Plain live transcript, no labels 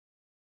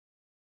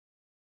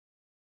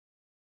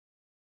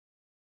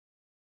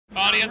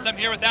Audience, I'm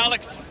here with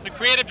Alex, the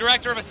creative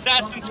director of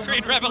Assassin's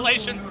Creed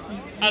Revelations.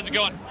 How's it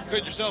going?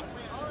 Good, yourself?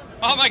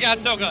 Oh my god,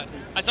 so good.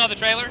 I saw the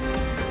trailer.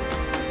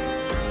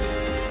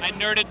 I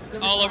nerded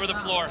all over the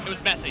floor. It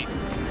was messy.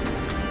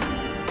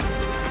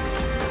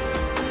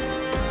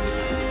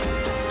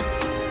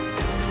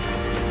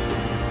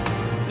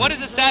 What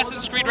is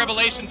Assassin's Creed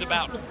Revelations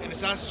about? In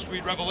Assassin's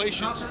Creed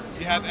Revelations,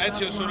 you have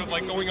Ezio sort of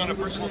like going on a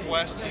personal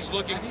quest. He's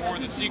looking for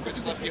the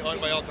secrets left behind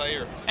by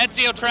Altair.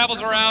 Ezio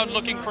travels around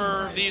looking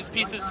for these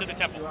pieces to the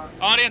temple.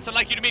 Audience, I'd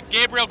like you to meet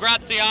Gabriel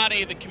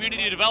Graziani, the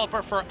community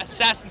developer for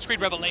Assassin's Creed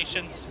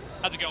Revelations.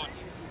 How's it going?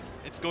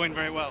 It's going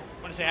very well.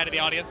 Want to say hi to the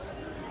audience?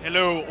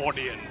 Hello,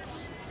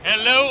 audience.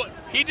 Hello.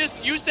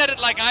 You said it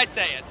like I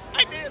say it.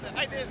 I did.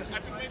 I've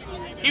been waiting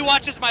all evening. He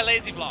watches my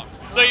lazy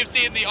vlogs. So you've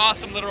seen the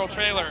awesome literal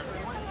trailer.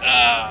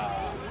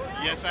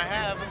 Yes, I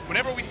have.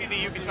 Whenever we see the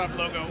Ubisoft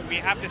logo, we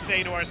have to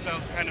say to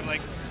ourselves kind of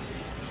like,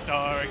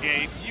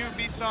 Stargate,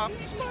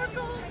 Ubisoft,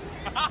 sparkles.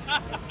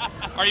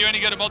 Are you any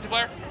good at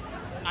multiplayer?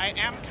 I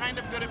am kind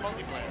of good at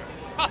multiplayer.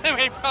 Well, then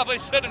we probably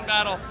shouldn't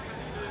battle.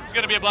 It's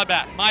going to be a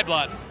bloodbath. My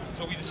blood.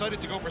 So we decided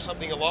to go for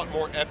something a lot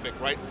more epic,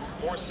 right?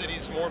 More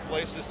cities, more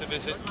places to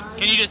visit.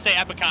 Can you just say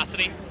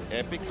epicosity?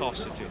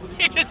 Epicosity.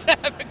 You just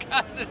said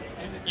epicosity.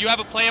 You have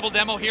a playable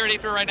demo here at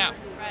E3 right now.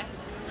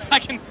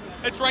 Right.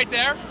 It's right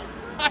there.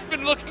 I've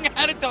been looking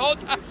at it the whole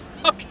time.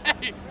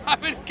 Okay,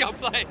 I'm gonna go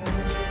play.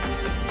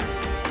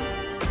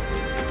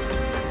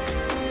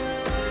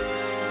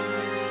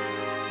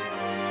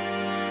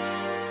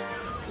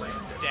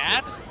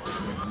 Dad?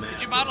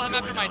 Did you model him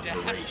after my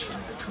dad?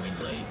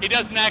 He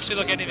doesn't actually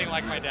look anything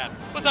like my dad.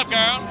 What's up,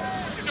 girl?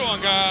 What you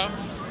doing, girl?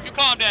 You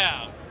calm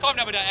down. Calm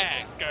down with that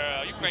act,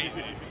 girl. You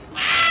crazy.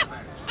 Ah!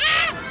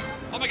 Ah!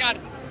 Oh my god.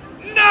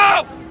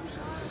 No!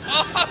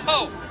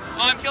 Oh,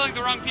 I'm killing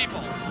the wrong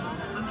people.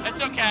 That's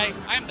okay.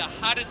 I am the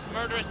hottest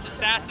murderous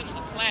assassin on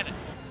the planet.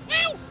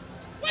 Woo!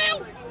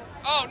 Woo!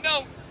 Oh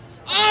no!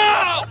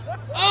 Oh!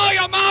 Oh,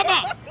 your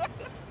mama!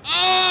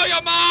 Oh,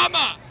 your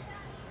mama!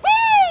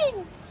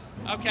 Woo!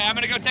 Okay, I'm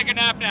gonna go take a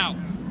nap now.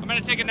 I'm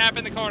gonna take a nap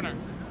in the corner.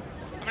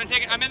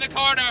 I'm in the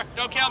corner.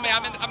 Don't kill me.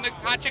 I'm the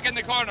hot chick in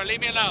the corner.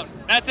 Leave me alone.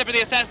 That's it for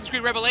the Assassin's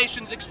Creed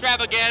Revelations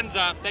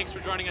extravaganza. Thanks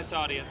for joining us,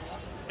 audience.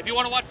 If you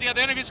want to watch the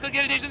other interviews, click the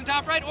annotation in the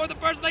top right or the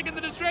first link in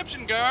the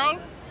description, girl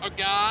or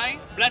guy.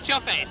 Bless your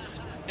face.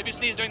 If you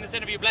sneeze during this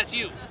interview, bless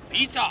you.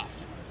 Peace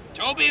off.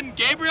 Toby and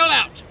Gabriel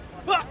out.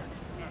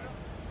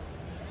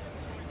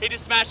 He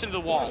just smashed into the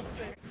wall.